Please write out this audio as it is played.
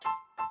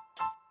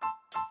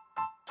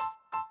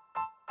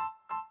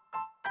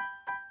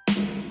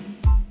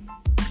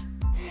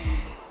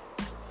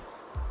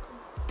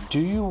Do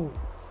you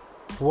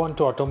want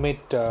to automate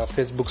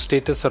Facebook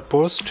status or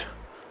post?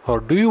 Or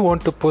do you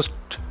want to post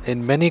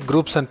in many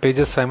groups and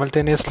pages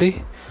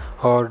simultaneously?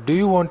 Or do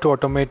you want to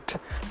automate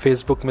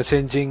Facebook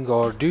messaging?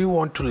 Or do you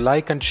want to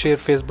like and share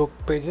Facebook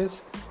pages?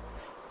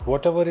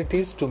 Whatever it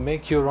is, to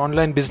make your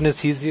online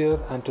business easier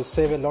and to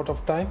save a lot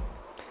of time,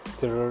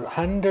 there are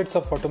hundreds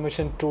of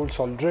automation tools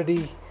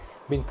already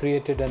being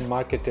created and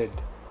marketed.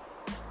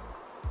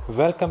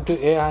 Welcome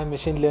to AI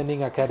Machine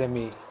Learning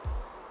Academy,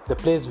 the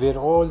place where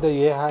all the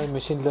AI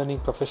machine learning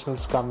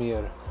professionals come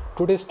here.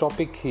 Today's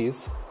topic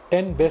is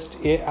 10 best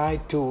AI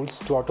tools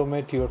to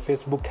automate your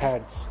Facebook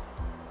ads.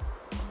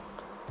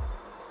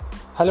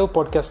 Hello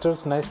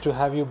podcasters, nice to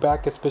have you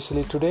back,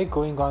 especially today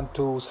going on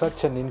to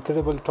such an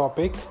incredible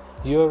topic.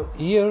 You're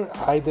here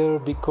either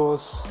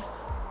because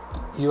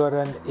you are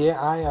an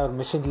AI or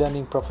machine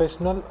learning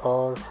professional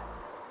or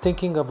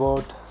thinking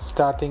about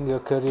starting your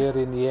career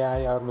in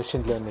AI or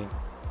machine learning.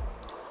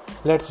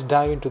 Let's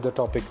dive into the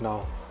topic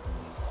now.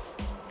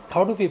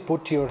 How do we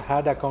put your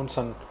ad accounts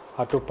on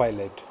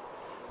autopilot?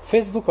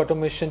 Facebook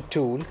automation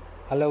tool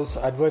allows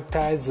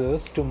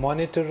advertisers to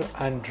monitor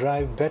and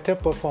drive better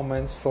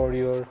performance for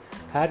your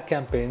ad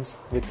campaigns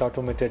with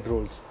automated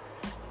rules.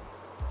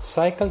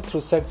 Cycle through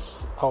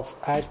sets of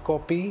ad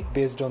copy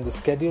based on the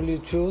schedule you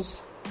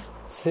choose.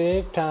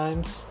 Save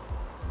times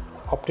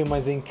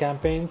optimizing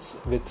campaigns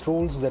with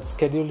rules that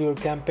schedule your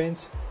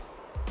campaigns.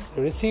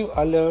 Receive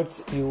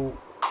alerts you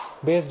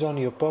based on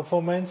your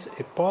performance.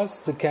 Pause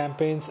the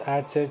campaign's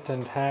ad set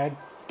and ads.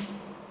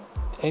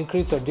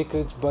 Increase or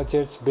decrease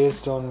budgets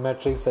based on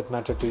metrics that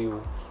matter to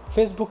you.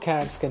 Facebook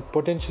ads can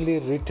potentially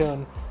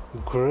return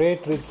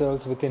great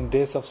results within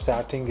days of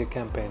starting a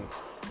campaign.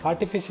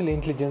 Artificial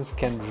intelligence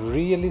can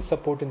really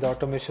support in the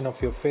automation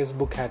of your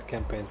Facebook ad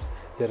campaigns.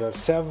 There are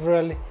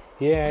several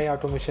AI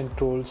automation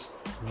tools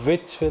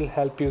which will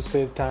help you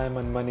save time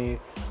and money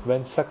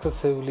when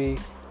successively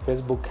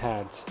Facebook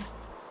ads.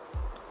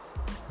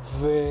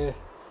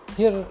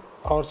 Here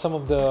are some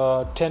of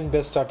the 10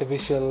 best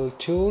artificial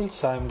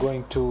tools I'm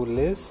going to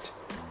list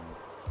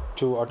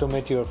to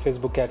automate your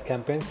Facebook ad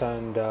campaigns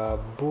and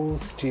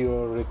boost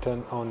your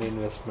return on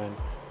investment.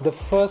 The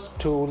first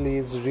tool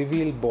is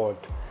RevealBot.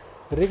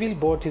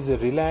 RevealBot is a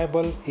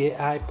reliable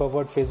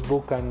AI-powered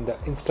Facebook and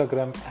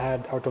Instagram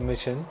ad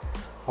automation,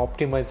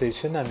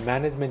 optimization and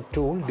management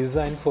tool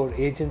designed for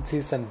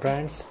agencies and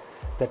brands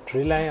that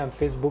rely on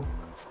Facebook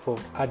for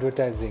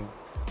advertising.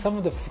 Some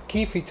of the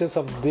key features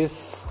of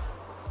this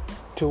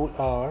tool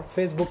are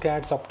Facebook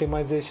ads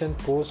optimization,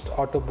 post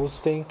auto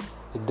boosting.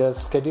 It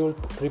does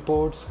scheduled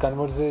reports,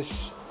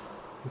 conversation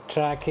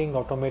tracking,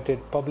 automated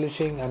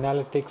publishing,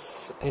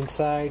 analytics,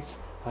 insights,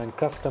 and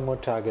customer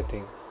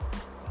targeting.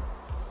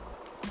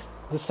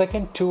 The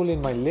second tool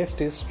in my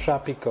list is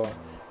Trapica.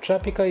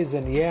 Trapica is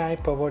an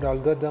AI-powered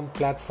algorithm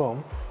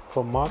platform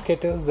for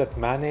marketers that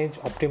manage,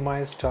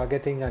 optimize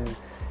targeting, and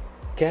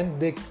can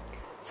they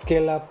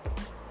scale up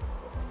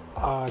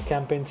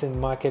campaigns in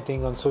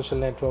marketing on social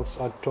networks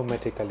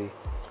automatically.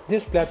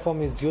 This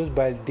platform is used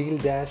by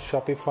DealDash,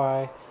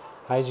 Shopify,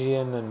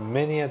 IGN, and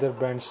many other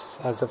brands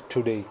as of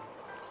today.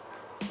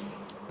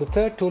 The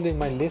third tool in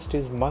my list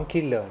is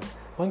MonkeyLearn.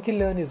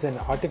 MonkeyLearn is an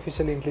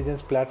artificial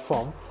intelligence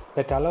platform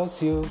that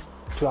allows you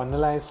to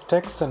analyze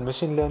text and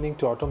machine learning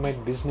to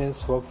automate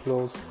business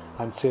workflows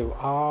and save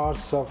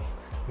hours of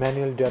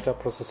manual data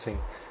processing.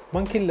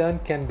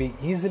 MonkeyLearn can be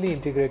easily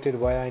integrated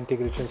via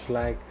integrations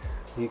like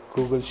the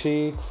Google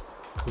Sheets,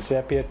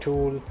 Zapier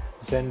tool,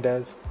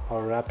 Zendesk,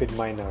 or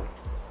RapidMiner.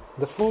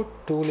 The fourth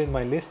tool in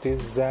my list is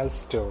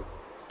Zalster.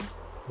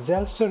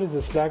 Zalster is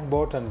a Slack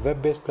bot and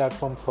web-based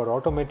platform for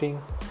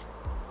automating,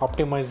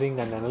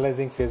 optimizing, and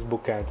analyzing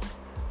Facebook ads.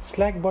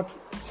 Slackbot,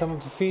 some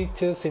of the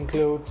features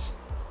includes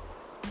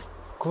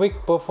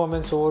quick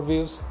performance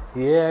overviews,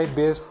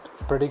 AI-based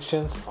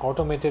predictions,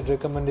 automated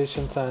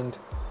recommendations, and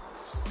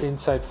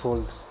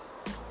insightful.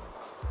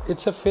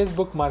 It's a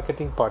Facebook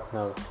marketing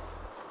partner.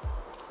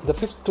 The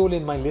fifth tool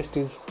in my list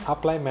is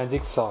Apply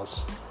Magic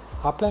Sauce.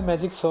 Apply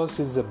Magic Sauce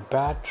is a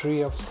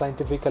battery of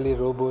scientifically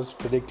robust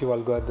predictive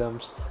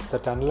algorithms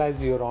that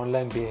analyze your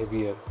online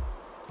behavior.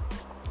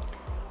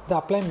 The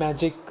Apply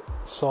Magic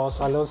Sauce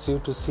allows you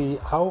to see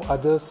how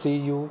others see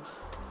you.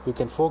 You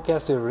can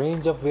forecast a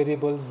range of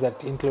variables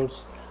that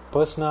includes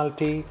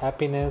personality,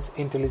 happiness,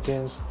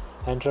 intelligence,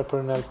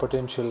 entrepreneurial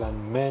potential,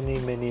 and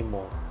many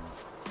more.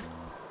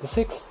 The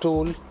sixth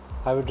tool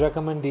I would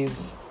recommend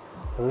is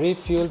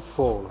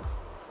Refuel4.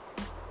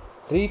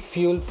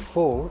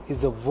 Refuel4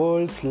 is the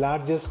world's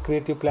largest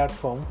creative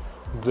platform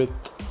with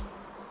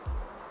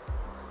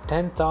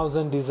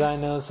 10,000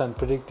 designers and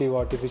predictive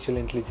artificial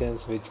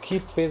intelligence which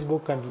keep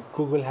Facebook and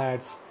Google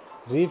ads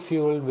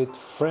refueled with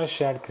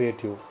fresh ad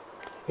creative.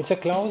 It's a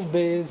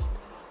cloud-based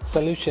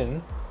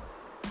solution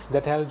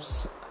that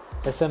helps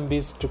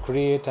SMBs to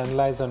create,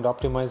 analyze, and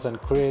optimize and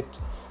create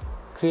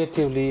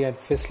creatively and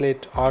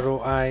facilitate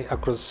ROI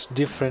across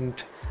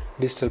different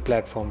digital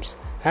platforms.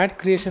 Ad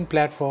creation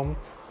platform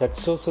that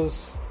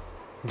sources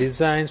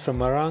designs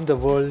from around the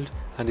world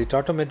and it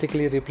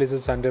automatically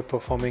replaces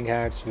underperforming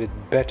ads with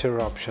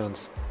better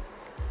options.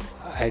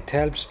 It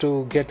helps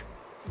to get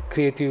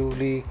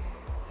creatively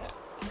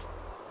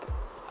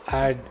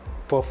add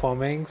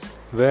performance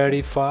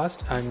very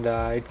fast, and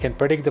it can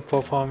predict the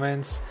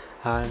performance,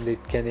 and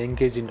it can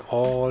engage in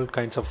all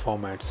kinds of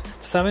formats.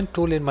 Seventh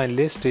tool in my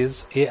list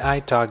is AI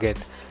Target.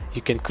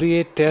 You can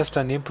create, test,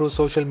 and improve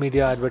social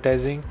media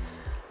advertising.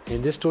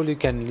 In this tool, you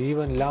can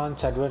even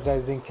launch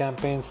advertising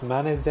campaigns,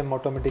 manage them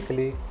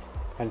automatically,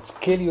 and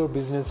scale your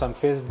business on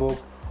Facebook,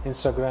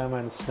 Instagram,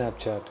 and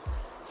Snapchat.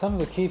 Some of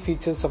the key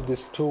features of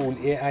this tool,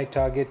 AI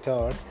Target,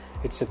 are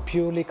it's a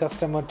purely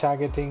customer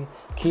targeting,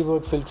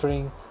 keyword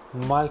filtering,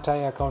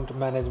 multi-account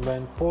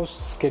management,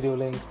 post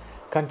scheduling,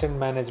 content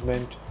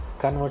management,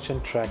 conversion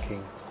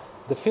tracking.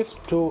 The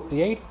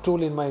eighth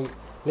tool in my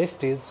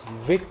list is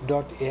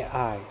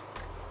Wit.ai.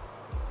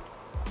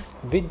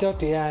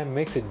 Wit.ai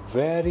makes it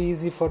very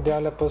easy for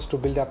developers to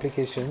build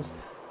applications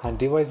and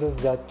devices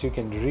that you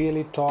can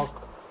really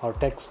talk or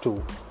text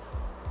to.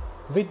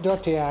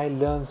 Wit.ai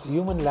learns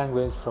human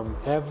language from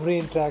every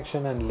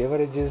interaction and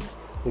leverages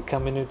the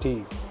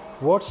community.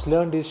 What's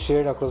learned is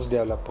shared across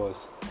developers.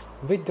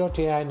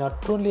 Wit.ai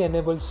not only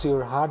enables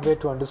your hardware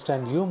to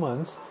understand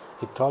humans,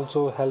 it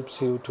also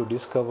helps you to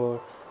discover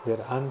their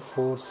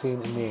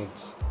unforeseen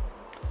needs.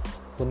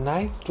 The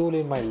ninth tool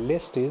in my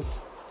list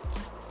is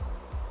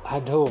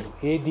Adhom,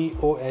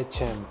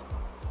 ADOHM.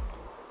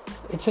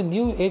 It's a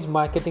new age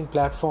marketing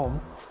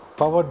platform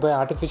powered by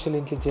artificial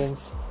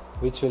intelligence,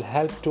 which will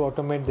help to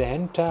automate the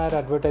entire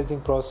advertising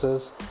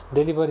process,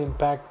 deliver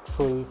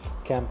impactful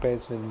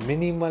campaigns with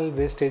minimal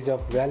wastage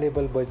of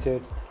valuable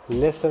budget,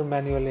 lesser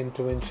manual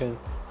intervention,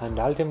 and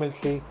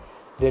ultimately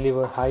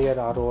deliver higher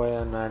ROI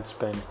on ad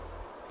spend.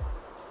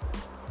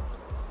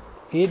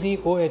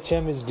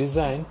 ADOHM is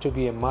designed to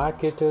be a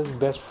marketer's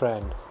best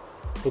friend.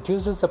 It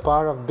uses the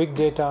power of big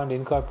data and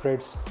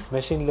incorporates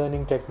machine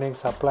learning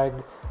techniques,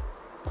 applied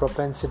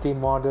propensity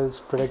models,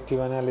 predictive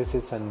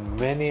analysis, and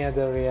many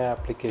other AI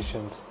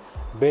applications.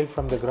 Built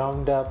from the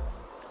ground up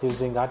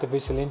using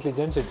artificial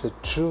intelligence, it's a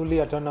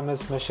truly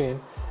autonomous machine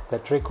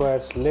that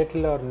requires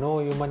little or no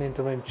human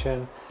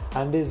intervention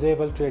and is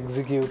able to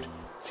execute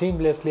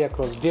seamlessly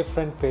across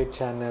different paid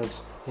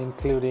channels,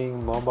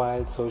 including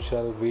mobile,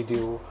 social,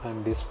 video,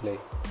 and display.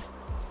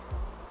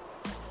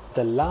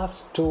 The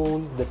last tool,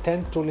 the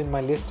 10th tool in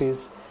my list,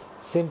 is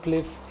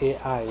Simplif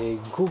AI, a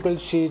Google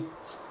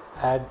Sheets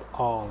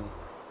add-on.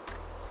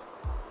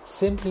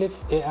 Simplif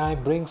AI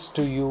brings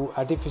to you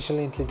artificial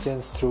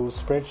intelligence through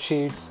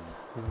spreadsheets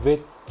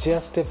with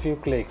just a few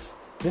clicks.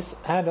 This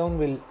add-on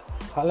will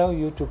allow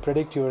you to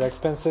predict your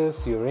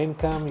expenses, your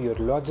income, your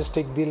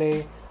logistic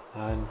delay,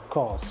 and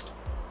cost.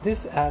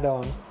 This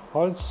add-on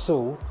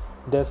also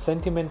does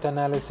sentiment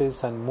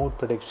analysis and mood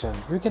prediction.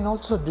 You can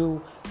also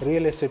do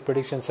real estate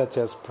predictions such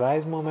as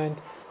price movement,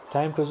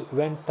 time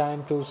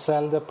to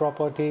sell the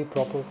property,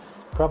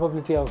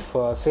 probability of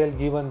sale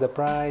given the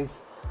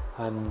price,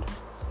 and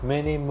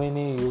many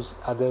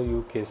other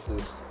use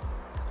cases.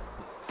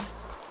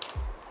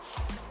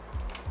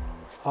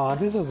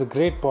 This was a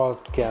great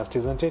podcast,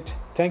 isn't it?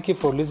 Thank you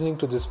for listening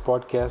to this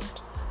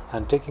podcast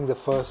and taking the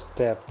first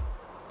step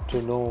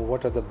to know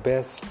what are the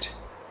best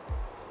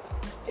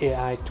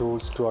AI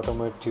tools to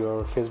automate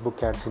your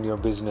Facebook ads in your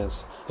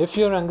business. If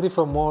you're hungry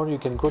for more, you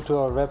can go to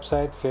our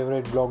website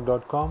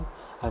favoriteblog.com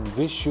and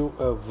wish you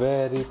a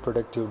very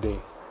productive day.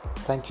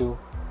 Thank you.